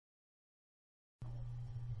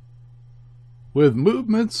With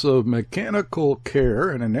movements of mechanical care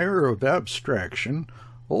and an air of abstraction,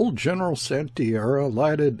 old General Santiago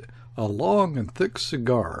lighted a long and thick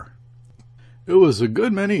cigar. "It was a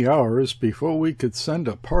good many hours before we could send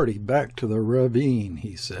a party back to the ravine,"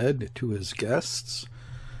 he said to his guests.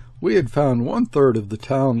 "We had found 1/3 of the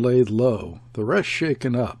town laid low, the rest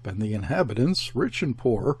shaken up, and the inhabitants, rich and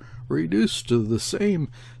poor, reduced to the same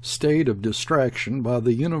state of distraction by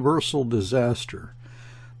the universal disaster.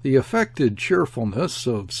 The affected cheerfulness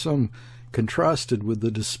of some contrasted with the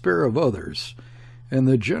despair of others. In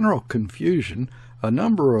the general confusion, a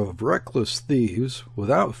number of reckless thieves,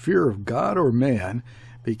 without fear of God or man,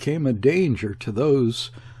 became a danger to those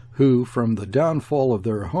who, from the downfall of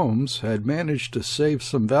their homes, had managed to save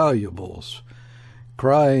some valuables.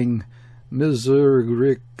 Crying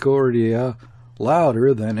misericordia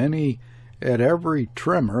louder than any at every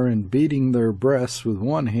tremor, and beating their breasts with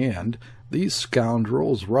one hand, these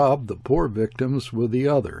scoundrels robbed the poor victims with the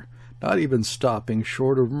other, not even stopping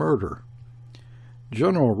short of murder.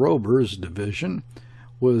 General Rober's division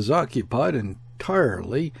was occupied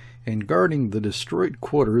entirely in guarding the destroyed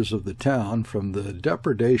quarters of the town from the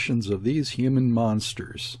depredations of these human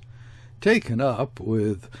monsters. Taken up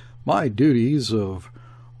with my duties of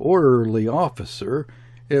orderly officer,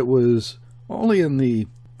 it was only in the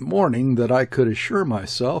morning that I could assure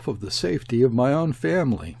myself of the safety of my own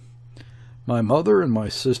family. My mother and my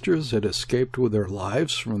sisters had escaped with their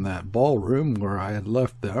lives from that ballroom where I had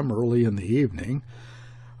left them early in the evening.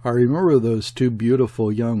 I remember those 2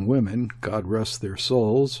 beautiful young women, God rest their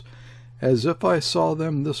souls, as if I saw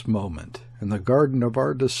them this moment, in the garden of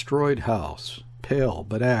our destroyed house, pale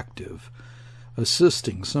but active,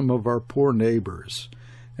 assisting some of our poor neighbors,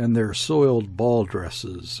 in their soiled ball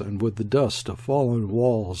dresses, and with the dust of fallen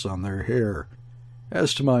walls on their hair.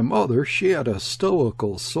 As to my mother, she had a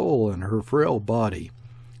stoical soul in her frail body.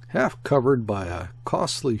 Half covered by a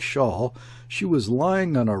costly shawl, she was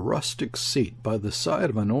lying on a rustic seat by the side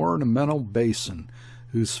of an ornamental basin,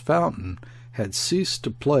 whose fountain had ceased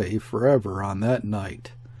to play forever on that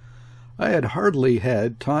night. I had hardly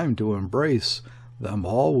had time to embrace them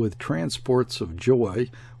all with transports of joy,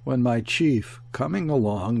 when my chief, coming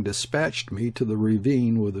along, dispatched me to the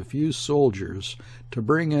ravine with a few soldiers to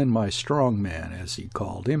bring in my strong man, as he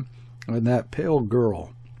called him, and that pale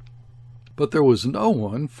girl. But there was no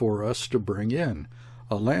one for us to bring in.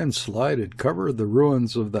 A landslide had covered the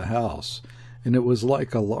ruins of the house, and it was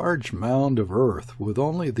like a large mound of earth, with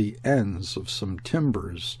only the ends of some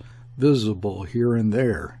timbers visible here and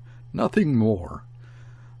there, nothing more.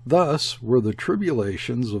 Thus were the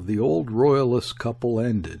tribulations of the old royalist couple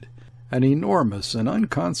ended. An enormous and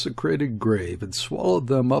unconsecrated grave had swallowed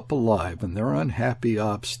them up alive in their unhappy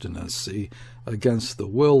obstinacy against the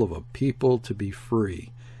will of a people to be free,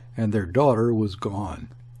 and their daughter was gone.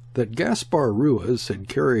 That Gaspar Ruiz had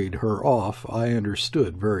carried her off I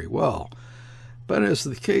understood very well, but as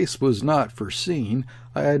the case was not foreseen,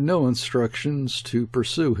 I had no instructions to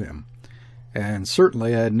pursue him, and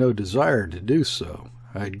certainly I had no desire to do so.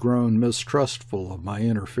 I had grown mistrustful of my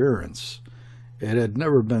interference. It had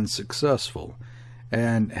never been successful,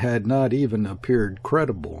 and had not even appeared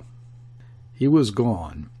credible. He was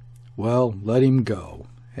gone. Well, let him go.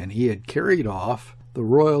 And he had carried off the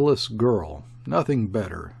royalist girl, nothing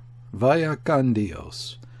better. Vaya con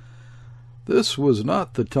Dios. This was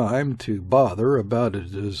not the time to bother about a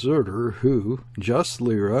deserter who,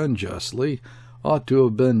 justly or unjustly, ought to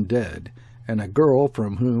have been dead, and a girl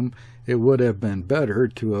from whom it would have been better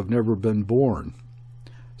to have never been born.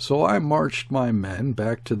 So I marched my men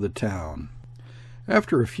back to the town.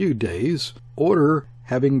 After a few days, order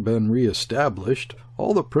having been re-established,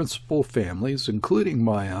 all the principal families, including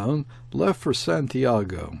my own, left for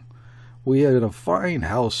Santiago. We had a fine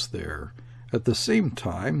house there. At the same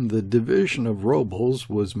time, the division of Robles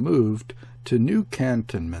was moved to new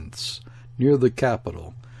cantonments near the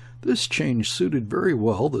capital. This change suited very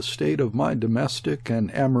well the state of my domestic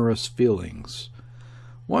and amorous feelings.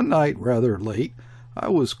 One night, rather late, I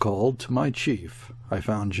was called to my chief. I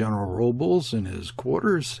found General Robles in his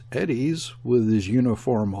quarters, at ease, with his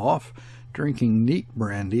uniform off, drinking neat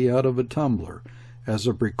brandy out of a tumbler, as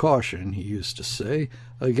a precaution, he used to say,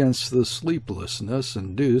 against the sleeplessness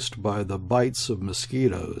induced by the bites of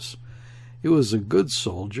mosquitoes. He was a good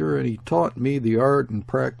soldier, and he taught me the art and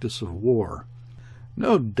practice of war.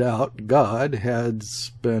 No doubt God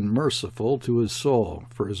has been merciful to his soul,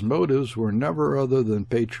 for his motives were never other than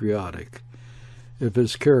patriotic, if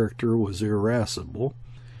his character was irascible.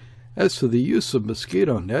 As to the use of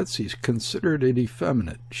mosquito nets, he considered it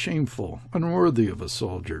effeminate, shameful, unworthy of a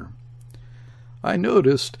soldier. I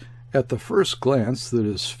noticed At the first glance that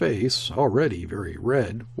his face, already very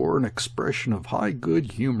red, wore an expression of high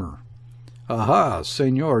good humor. "Aha,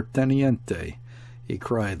 Senor Teniente!" he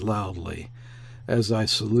cried loudly, as I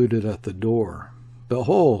saluted at the door.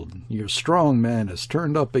 "Behold, your strong man has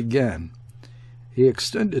turned up again." He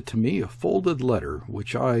extended to me a folded letter,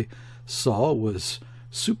 which I saw was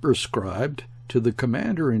superscribed to the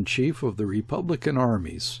Commander-in-Chief of the Republican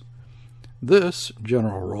armies. "This,"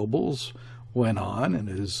 General Robles went on in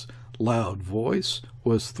his loud voice,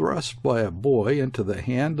 "was thrust by a boy into the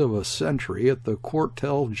hand of a sentry at the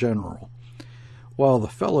Quartel-General, while the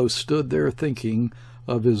fellow stood there thinking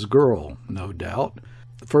of his girl, no doubt,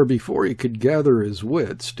 for before he could gather his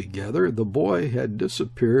wits together the boy had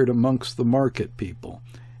disappeared amongst the market people,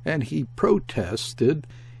 and he protested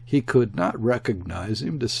he could not recognize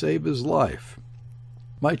him to save his life."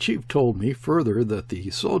 My chief told me further that the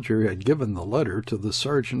soldier had given the letter to the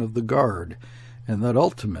sergeant of the guard, and that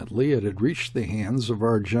ultimately it had reached the hands of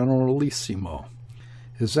our Generalissimo.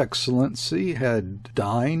 His Excellency had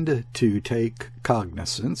deigned to take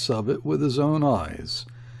cognizance of it with his own eyes.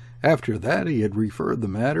 After that he had referred the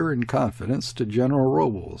matter in confidence to General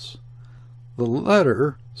Robles. The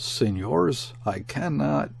letter, senors, I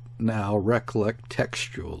cannot now recollect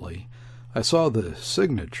textually. I saw the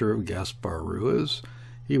signature of Gaspar Ruiz.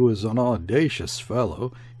 He was an audacious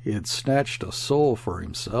fellow. He had snatched a soul for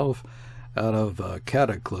himself out of a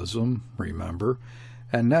cataclysm, remember,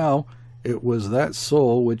 and now it was that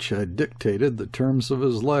soul which had dictated the terms of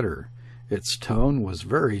his letter. Its tone was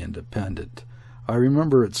very independent. I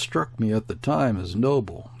remember it struck me at the time as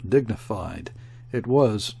noble, dignified. It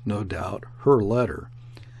was, no doubt, her letter.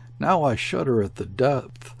 Now I shudder at the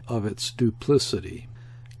depth of its duplicity.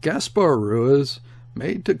 Gaspar Ruiz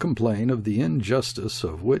made to complain of the injustice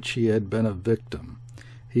of which he had been a victim.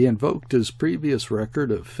 He invoked his previous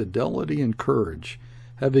record of fidelity and courage,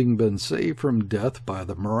 having been saved from death by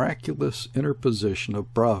the miraculous interposition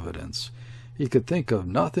of Providence. He could think of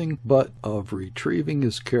nothing but of retrieving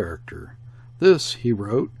his character. This, he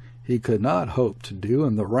wrote, he could not hope to do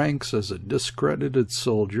in the ranks as a discredited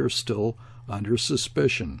soldier still under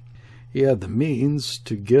suspicion. He had the means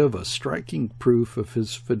to give a striking proof of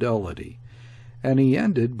his fidelity, and he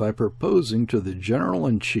ended by proposing to the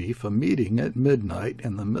General-in-Chief a meeting at midnight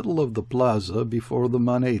in the middle of the plaza before the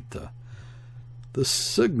Moneta. The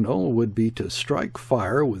signal would be to strike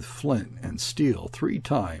fire with flint and steel 3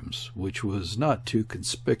 times, which was not too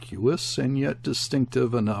conspicuous and yet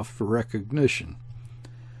distinctive enough for recognition.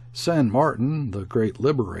 San Martin, the great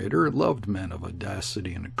liberator, loved men of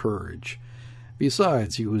audacity and courage.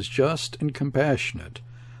 Besides, he was just and compassionate.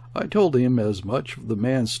 I told him as much of the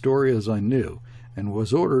man's story as I knew, and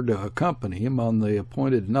was ordered to accompany him on the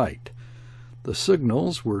appointed night. The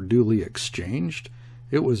signals were duly exchanged.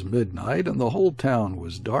 It was midnight, and the whole town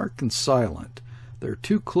was dark and silent. Their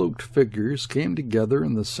 2 cloaked figures came together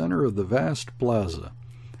in the center of the vast plaza,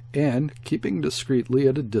 and, keeping discreetly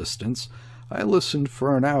at a distance, I listened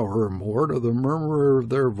for an hour or more to the murmur of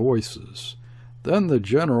their voices. Then the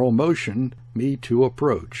general motioned me to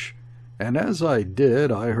approach, and as I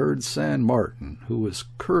did I heard San Martin, who was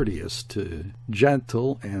courteous to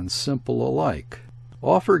gentle and simple alike,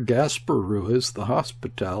 offer Gaspar Ruiz the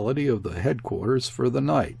hospitality of the headquarters for the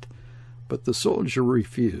night, but the soldier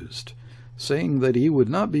refused, saying that he would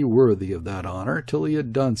not be worthy of that honor till he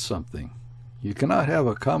had done something. "You cannot have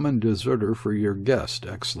a common deserter for your guest,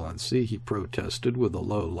 Excellency," he protested with a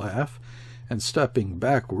low laugh, and stepping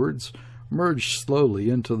backwards, merged slowly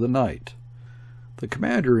into the night. The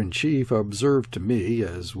Commander-in-Chief observed to me,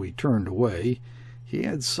 as we turned away, he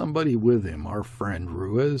had somebody with him, our friend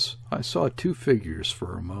Ruiz. I saw 2 figures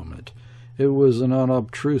for a moment. It was an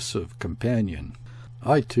unobtrusive companion.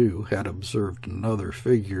 I, too, had observed another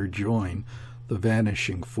figure join the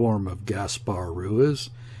vanishing form of Gaspar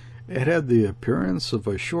Ruiz. It had the appearance of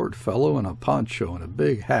a short fellow in a poncho and a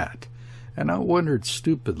big hat, and I wondered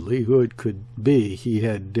stupidly who it could be he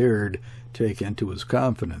had dared take into his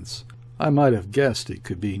confidence. I might have guessed it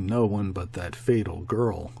could be no one but that fatal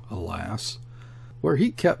girl, alas. Where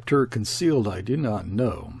he kept her concealed I do not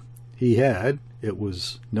know. He had, it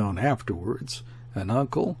was known afterwards, an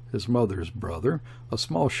uncle, his mother's brother, a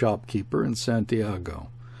small shopkeeper in Santiago.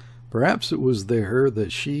 Perhaps it was there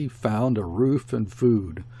that she found a roof and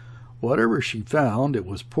food. Whatever she found, it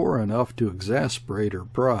was poor enough to exasperate her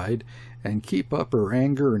pride and keep up her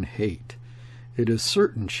anger and hate. It is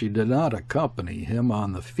certain she did not accompany him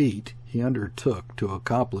on the feat he undertook to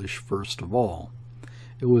accomplish first of all.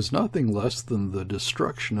 It was nothing less than the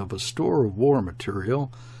destruction of a store of war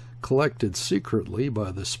material collected secretly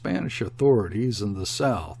by the Spanish authorities in the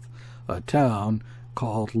south, a town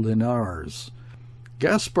called Linares.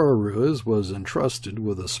 Gaspar Ruiz was entrusted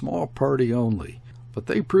with a small party only, but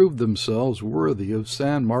they proved themselves worthy of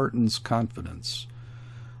San Martin's confidence.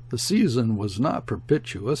 The season was not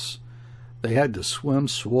propitious. They had to swim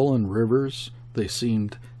swollen rivers. They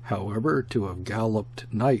seemed, however, to have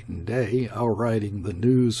galloped night and day, outriding the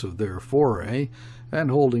news of their foray and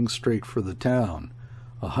holding straight for the town,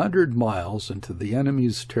 100 miles into the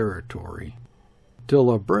enemy's territory. Till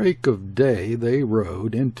a break of day they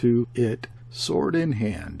rode into it, sword in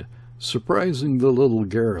hand, surprising the little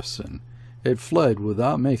garrison. It fled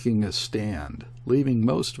without making a stand, leaving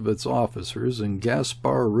most of its officers in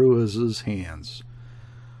Gaspar Ruiz's hands.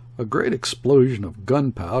 A great explosion of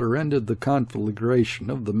gunpowder ended the conflagration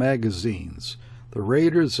of the magazines. The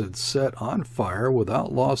raiders had set on fire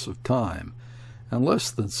without loss of time. In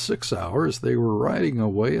less than 6 hours they were riding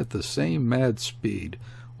away at the same mad speed,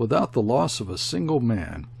 without the loss of a single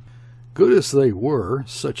man. Good as they were,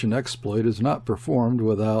 such an exploit is not performed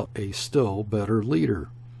without a still better leader.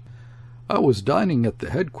 I was dining at the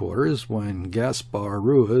headquarters when Gaspar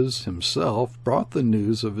Ruiz himself brought the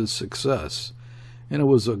news of his success, and it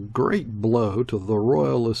was a great blow to the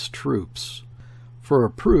royalist troops. For a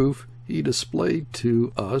proof, he displayed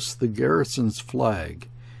to us the garrison's flag.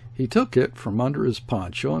 He took it from under his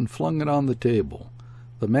poncho and flung it on the table.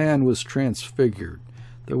 The man was transfigured.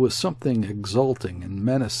 There was something exulting and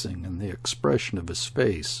menacing in the expression of his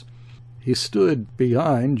face. He stood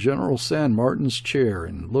behind General San Martin's chair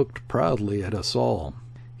and looked proudly at us all.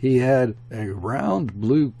 He had a round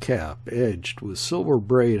blue cap edged with silver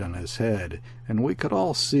braid on his head, and we could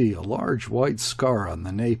all see a large white scar on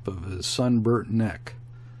the nape of his sunburnt neck.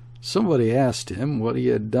 Somebody asked him what he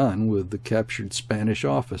had done with the captured Spanish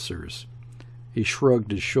officers. He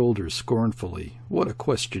shrugged his shoulders scornfully. What a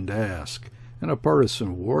question to ask! In a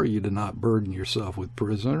partisan war you do not burden yourself with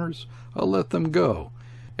prisoners. I'll let them go.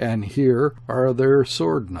 And here are their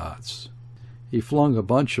sword knots. He flung a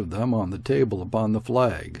bunch of them on the table upon the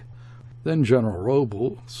flag. Then General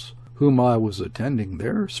Robles, whom I was attending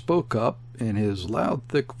there, spoke up in his loud,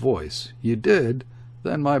 thick voice. You did?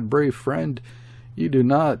 Then, my brave friend, you do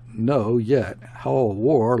not know yet how a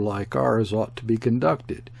war like ours ought to be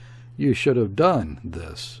conducted. You should have done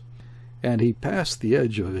this. And he passed the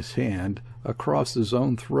edge of his hand across his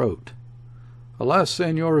own throat. Alas,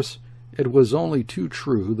 senors, it was only too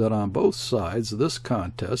true that on both sides this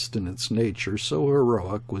contest, in its nature so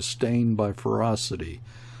heroic, was stained by ferocity.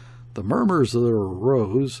 The murmurs that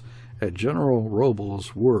arose at General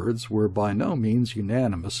Robles' words were by no means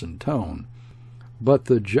unanimous in tone, but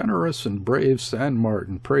the generous and brave San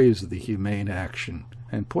Martin praised the humane action,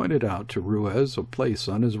 and pointed out to Ruiz a place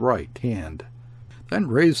on his right hand. Then,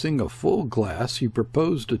 raising a full glass, he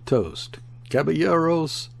proposed a toast.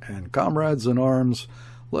 Caballeros and comrades in arms,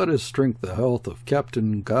 let us drink the health of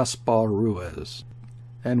Captain Gaspar Ruiz.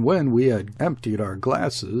 And when we had emptied our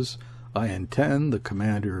glasses, I intend, the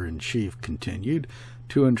commander-in-chief continued,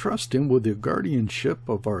 to entrust him with the guardianship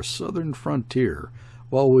of our southern frontier,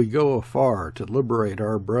 while we go afar to liberate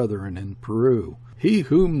our brethren in Peru. He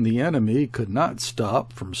whom the enemy could not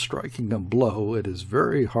stop from striking a blow at his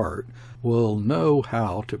very heart will know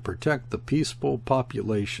how to protect the peaceful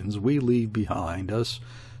populations we leave behind us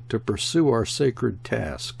to pursue our sacred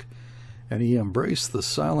task. And he embraced the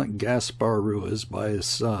silent Gaspar Ruiz by his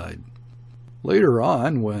side. Later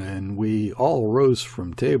on, when we all rose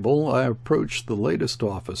from table, I approached the latest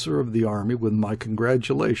officer of the army with my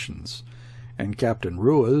congratulations. And Captain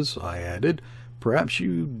Ruiz, I added, perhaps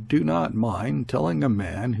you do not mind telling a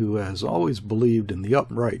man who has always believed in the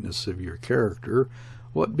uprightness of your character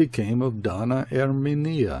what became of Donna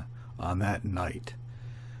Herminia on that night.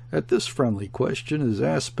 At this friendly question his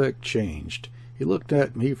aspect changed. He looked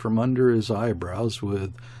at me from under his eyebrows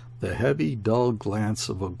with the heavy, dull glance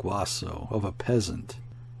of a guaso, of a peasant.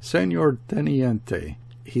 "Señor Teniente,"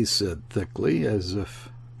 he said thickly, as if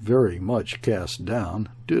very much cast down,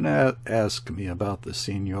 "do not ask me about the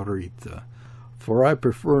señorita, for I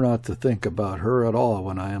prefer not to think about her at all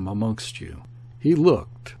when I am amongst you." He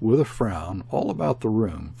looked, with a frown, all about the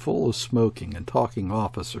room, full of smoking and talking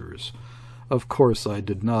officers. Of course I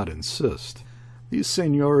did not insist. These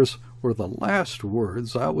señors were the last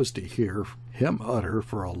words I was to hear him utter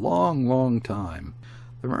for a long, long time.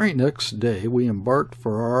 The very next day we embarked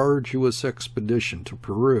for our arduous expedition to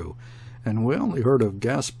Peru, and we only heard of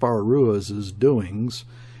Gaspar Ruiz's doings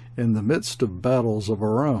in the midst of battles of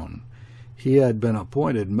our own. He had been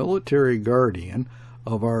appointed military guardian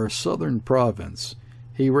of our southern province.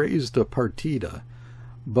 He raised a partida,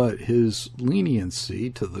 but his leniency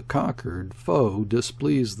to the conquered foe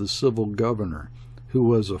displeased the civil governor, who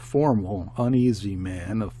was a formal, uneasy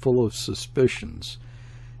man full of suspicions.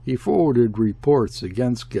 He forwarded reports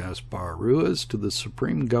against Gaspar Ruiz to the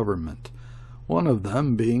supreme government, one of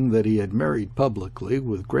them being that he had married publicly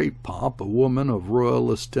with great pomp a woman of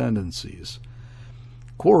royalist tendencies.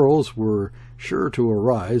 Quarrels were sure to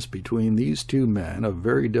arise between these two men of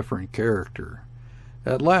very different character.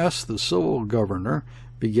 At last the civil governor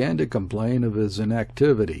began to complain of his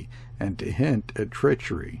inactivity and to hint at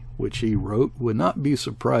treachery, which he wrote would not be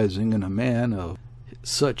surprising in a man of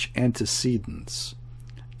such antecedents.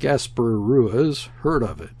 Gaspar Ruiz heard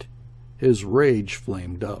of it. His rage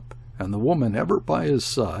flamed up, and the woman ever by his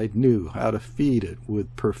side knew how to feed it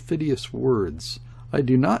with perfidious words. I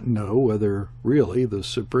do not know whether really the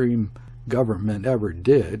supreme government ever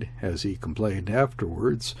did, as he complained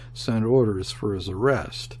afterwards, send orders for his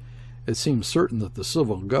arrest. It seems certain that the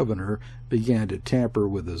civil governor began to tamper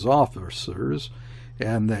with his officers,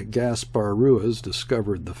 and that Gaspar Ruiz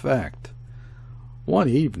discovered the fact. One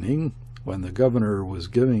evening, when the governor was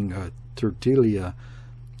giving a tortilla,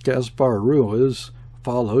 Gaspar Ruiz,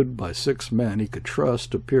 followed by 6 men he could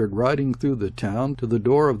trust, appeared riding through the town to the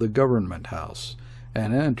door of the government house,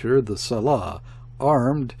 and entered the sala,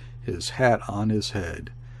 armed, his hat on his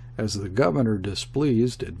head. As the governor,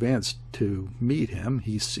 displeased, advanced to meet him,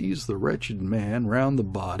 he seized the wretched man round the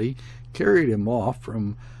body, carried him off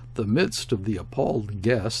from the midst of the appalled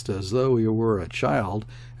guest as though he were a child,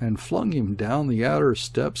 and flung him down the outer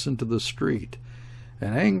steps into the street.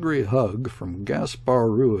 An angry hug from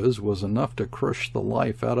Gaspar Ruiz was enough to crush the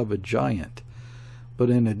life out of a giant. But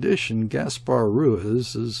in addition, Gaspar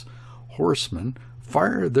Ruiz's horsemen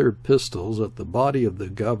fired their pistols at the body of the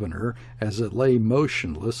governor as it lay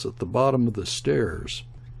motionless at the bottom of the stairs.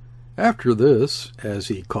 After this, as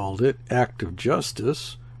he called it, act of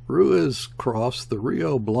justice, Ruiz crossed the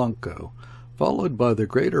Rio Blanco, followed by the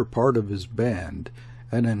greater part of his band,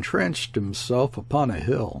 and entrenched himself upon a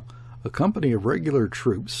hill. A company of regular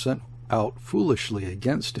troops sent out foolishly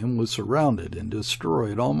against him was surrounded and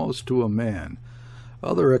destroyed almost to a man.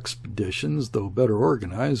 Other expeditions, though better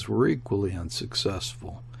organized, were equally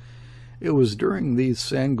unsuccessful. It was during these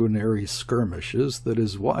sanguinary skirmishes that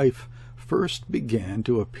his wife first began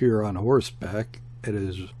to appear on horseback at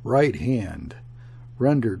his right hand.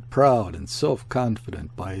 Rendered proud and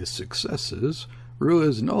self-confident by his successes,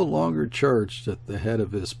 Ruiz no longer charged at the head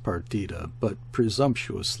of his partida, but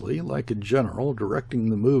presumptuously, like a general directing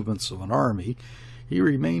the movements of an army, he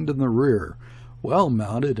remained in the rear, well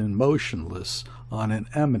mounted and motionless on an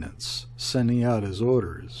eminence, sending out his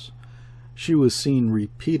orders. She was seen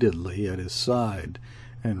repeatedly at his side,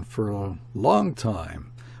 and for a long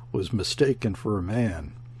time was mistaken for a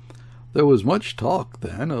man. There was much talk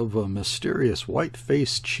then of a mysterious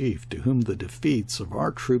white-faced chief to whom the defeats of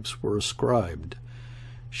our troops were ascribed.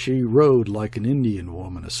 She rode like an Indian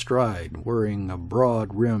woman astride, wearing a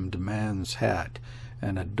broad-rimmed man's hat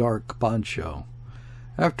and a dark poncho.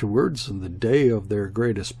 Afterwards, in the day of their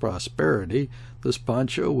greatest prosperity, this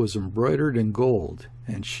poncho was embroidered in gold,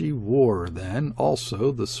 and she wore then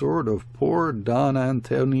also the sword of poor Don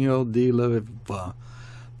Antonio de Leyva.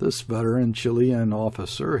 This veteran Chilean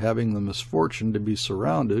officer, having the misfortune to be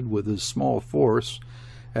surrounded with his small force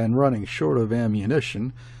and running short of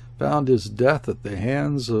ammunition, found his death at the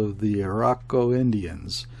hands of the Araco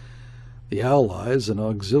Indians, the allies and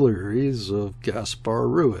auxiliaries of Gaspar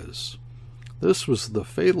Ruiz. This was the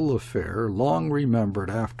fatal affair, long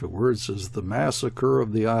remembered afterwards as the massacre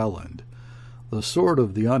of the island. The sword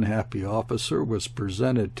of the unhappy officer was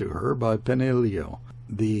presented to her by Penelio,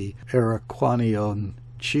 the Araquanian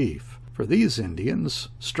chief. For these Indians,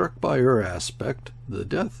 struck by her aspect, the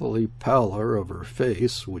deathly pallor of her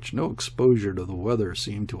face, which no exposure to the weather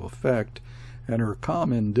seemed to affect, and her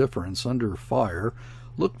calm indifference under fire,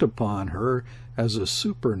 looked upon her as a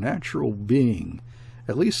supernatural being,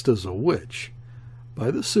 at least as a witch.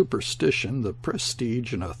 By this superstition, the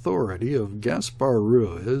prestige and authority of Gaspar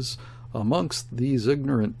Ruiz amongst these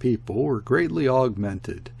ignorant people were greatly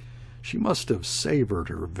augmented. She must have savored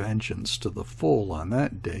her vengeance to the full on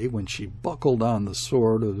that day when she buckled on the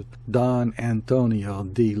sword of Don Antonio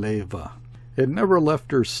de Leyva. It never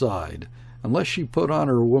left her side, unless she put on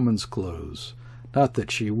her woman's clothes. Not that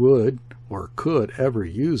she would or could ever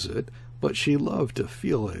use it, but she loved to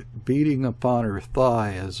feel it beating upon her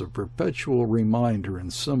thigh as a perpetual reminder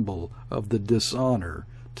and symbol of the dishonor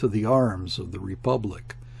to the arms of the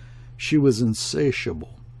Republic. She was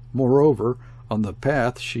insatiable. Moreover, on the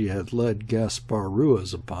path she had led Gaspar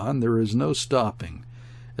Ruiz upon, there is no stopping.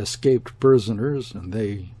 Escaped prisoners, and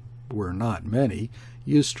they were not many,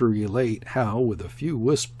 used to relate how, with a few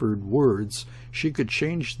whispered words, she could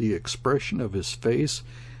change the expression of his face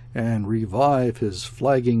and revive his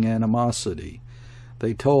flagging animosity.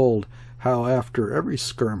 They told how after every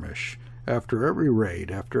skirmish, after every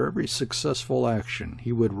raid, after every successful action,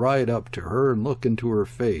 he would ride up to her and look into her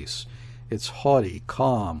face. Its haughty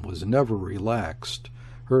calm was never relaxed.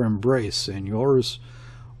 Her embrace, senors,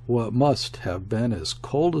 what must have been as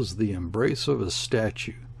cold as the embrace of a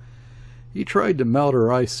statue. He tried to melt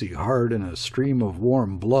her icy heart in a stream of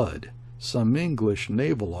warm blood. Some English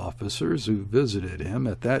naval officers who visited him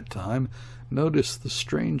at that time noticed the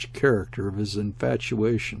strange character of his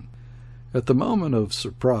infatuation. At the moment of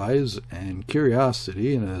surprise and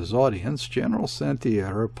curiosity in his audience, General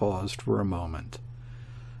Santierra paused for a moment.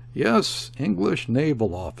 "Yes, English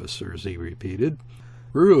naval officers," he repeated.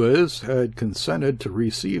 "Ruiz had consented to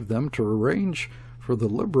receive them to arrange for the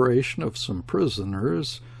liberation of some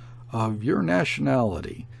prisoners of your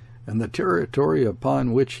nationality and the territory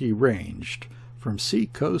upon which he ranged, from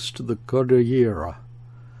sea-coast to the Cordillera.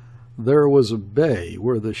 There was a bay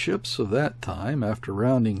where the ships of that time, after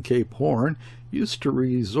rounding Cape Horn, used to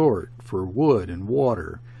resort for wood and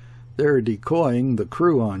water. There, decoying the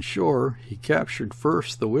crew on shore, he captured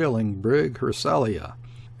first the whaling brig Hersalia,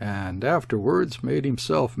 and afterwards made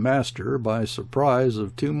himself master by surprise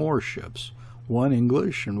of 2 more ships, one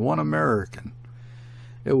English and one American.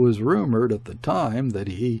 It was rumored at the time that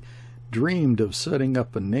he dreamed of setting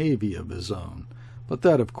up a navy of his own, but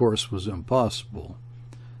that, of course, was impossible.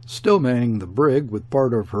 Still manning the brig with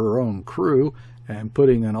part of her own crew, and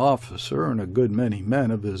putting an officer and a good many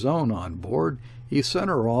men of his own on board, he sent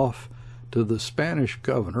her off to the Spanish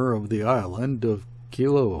governor of the island of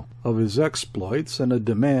Quilo of his exploits and a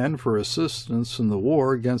demand for assistance in the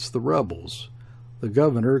war against the rebels. The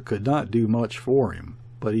governor could not do much for him,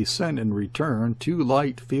 but he sent in return 2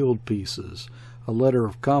 light field pieces, a letter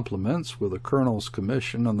of compliments with a colonel's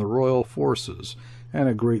commission on the royal forces, and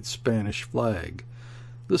a great Spanish flag.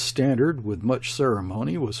 This standard, with much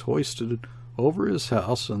ceremony, was hoisted over his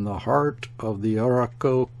house in the heart of the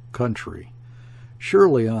Arauco country.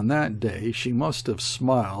 Surely on that day she must have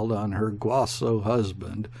smiled on her guaso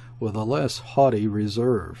husband with a less haughty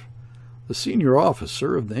reserve. The senior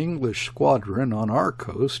officer of the English squadron on our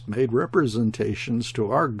coast made representations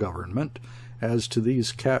to our government as to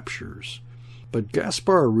these captures, but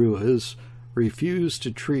Gaspar Ruiz refused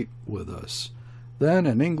to treat with us. Then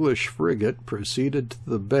an English frigate proceeded to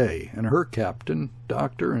the bay, and her captain,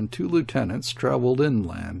 doctor, and 2 lieutenants traveled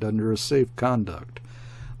inland under a safe conduct.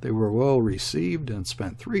 They were well received and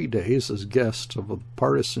spent 3 days as guests of a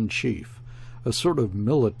partisan chief. A sort of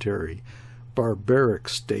military, barbaric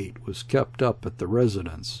state was kept up at the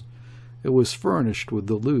residence. It was furnished with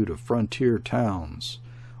the loot of frontier towns.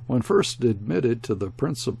 When first admitted to the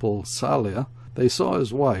principal sala, they saw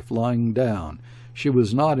his wife lying down. She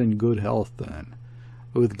was not in good health then.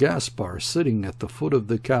 With Gaspar sitting at the foot of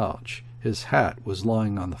the couch, his hat was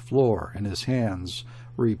lying on the floor, and his hands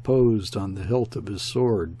reposed on the hilt of his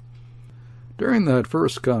sword. During that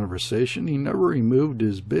first conversation he never removed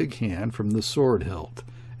his big hand from the sword hilt,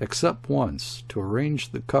 except once, to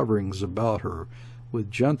arrange the coverings about her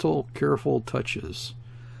with gentle, careful touches.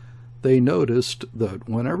 They noticed that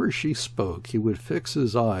whenever she spoke he would fix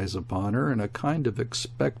his eyes upon her in a kind of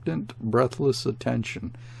expectant, breathless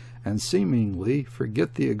attention, and seemingly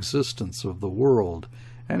forget the existence of the world,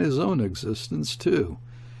 and his own existence too.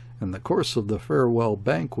 In the course of the farewell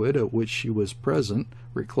banquet at which she was present,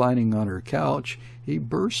 reclining on her couch, he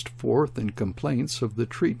burst forth in complaints of the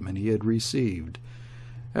treatment he had received.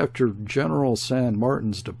 After General San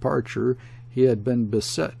Martin's departure, he had been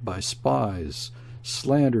beset by spies,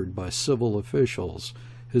 slandered by civil officials,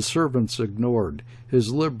 his servants ignored,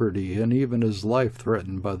 his liberty and even his life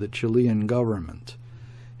threatened by the Chilean government.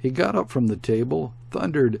 He got up from the table,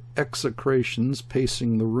 thundered execrations,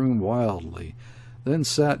 pacing the room wildly, then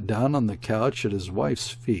sat down on the couch at his wife's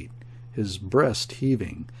feet, his breast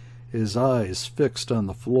heaving, his eyes fixed on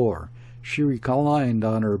the floor. She reclined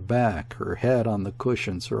on her back, her head on the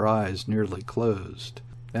cushions, her eyes nearly closed.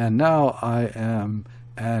 "And now I am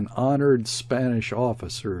an honored Spanish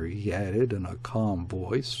officer," he added in a calm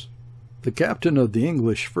voice. The captain of the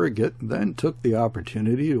English frigate then took the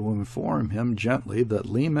opportunity to inform him gently that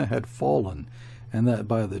Lima had fallen, and that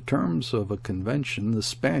by the terms of a convention the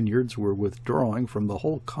Spaniards were withdrawing from the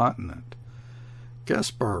whole continent.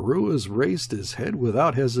 Gaspar Ruiz raised his head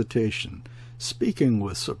without hesitation, speaking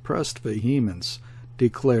with suppressed vehemence,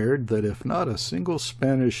 declared that if not a single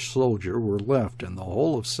Spanish soldier were left in the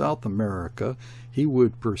whole of South America, he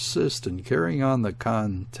would persist in carrying on the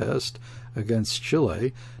contest against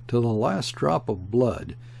Chile till the last drop of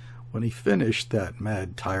blood. When he finished that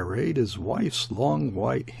mad tirade, his wife's long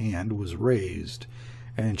white hand was raised,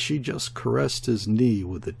 and she just caressed his knee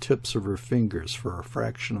with the tips of her fingers for a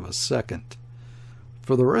fraction of a second.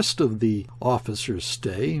 For the rest of the officer's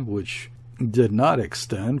stay, which did not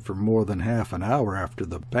extend for more than half an hour after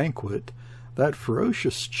the banquet, that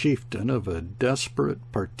ferocious chieftain of a desperate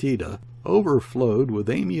partida overflowed with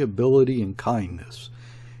amiability and kindness.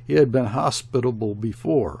 He had been hospitable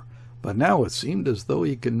before, but now it seemed as though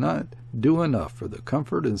he could not do enough for the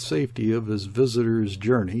comfort and safety of his visitors'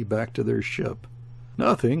 journey back to their ship.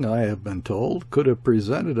 Nothing, I have been told, could have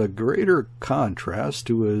presented a greater contrast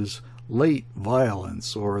to his late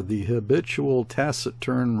violence or the habitual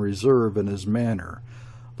taciturn reserve in his manner.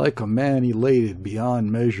 Like a man elated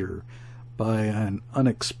beyond measure by an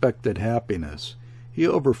unexpected happiness, he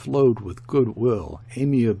overflowed with goodwill,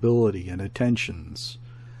 amiability, and attentions.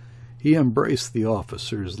 He embraced the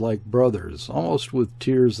officers like brothers, almost with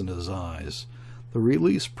tears in his eyes. The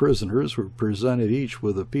released prisoners were presented each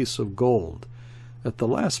with a piece of gold. At the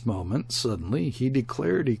last moment, suddenly, he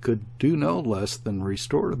declared he could do no less than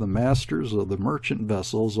restore to the masters of the merchant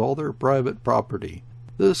vessels all their private property.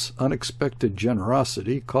 This unexpected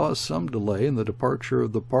generosity caused some delay in the departure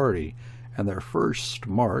of the party, and their first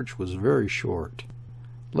march was very short.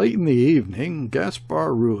 Late in the evening,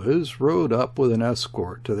 Gaspar Ruiz rode up with an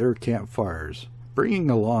escort to their campfires, bringing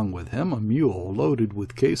along with him a mule loaded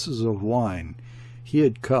with cases of wine. He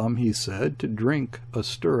had come, he said, to drink a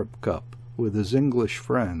stirrup cup with his English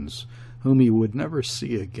friends, whom he would never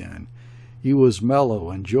see again. He was mellow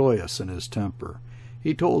and joyous in his temper.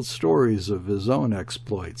 He told stories of his own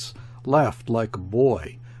exploits, laughed like a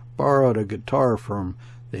boy, borrowed a guitar from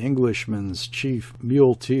the Englishman's chief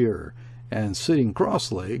muleteer, and sitting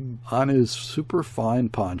cross-legged on his superfine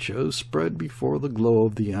poncho spread before the glow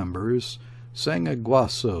of the embers, sang a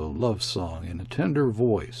guaso love-song in a tender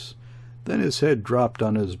voice. Then his head dropped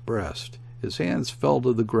on his breast, his hands fell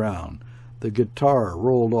to the ground, the guitar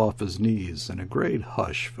rolled off his knees, and a great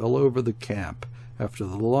hush fell over the camp after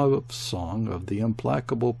the love-song of the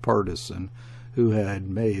implacable partisan who had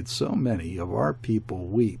made so many of our people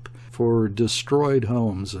weep for destroyed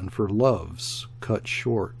homes and for loves cut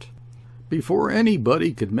short. Before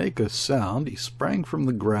anybody could make a sound, he sprang from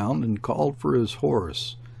the ground and called for his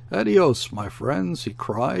horse. "Adios, my friends," he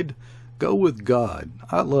cried. "Go with God.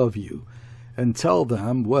 I love you. And tell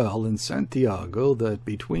them well in Santiago that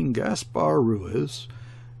between Gaspar Ruiz,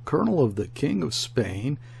 colonel of the King of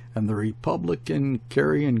Spain, and the Republican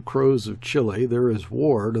carrion crows of Chile, there is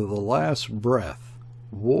war to the last breath.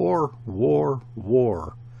 War, war,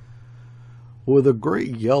 war." With a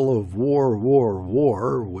great yell of "war, war,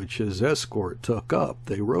 war," which his escort took up,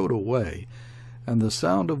 they rode away, and the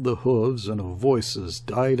sound of the hoofs and of voices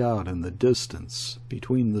died out in the distance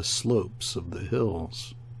between the slopes of the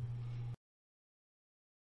hills.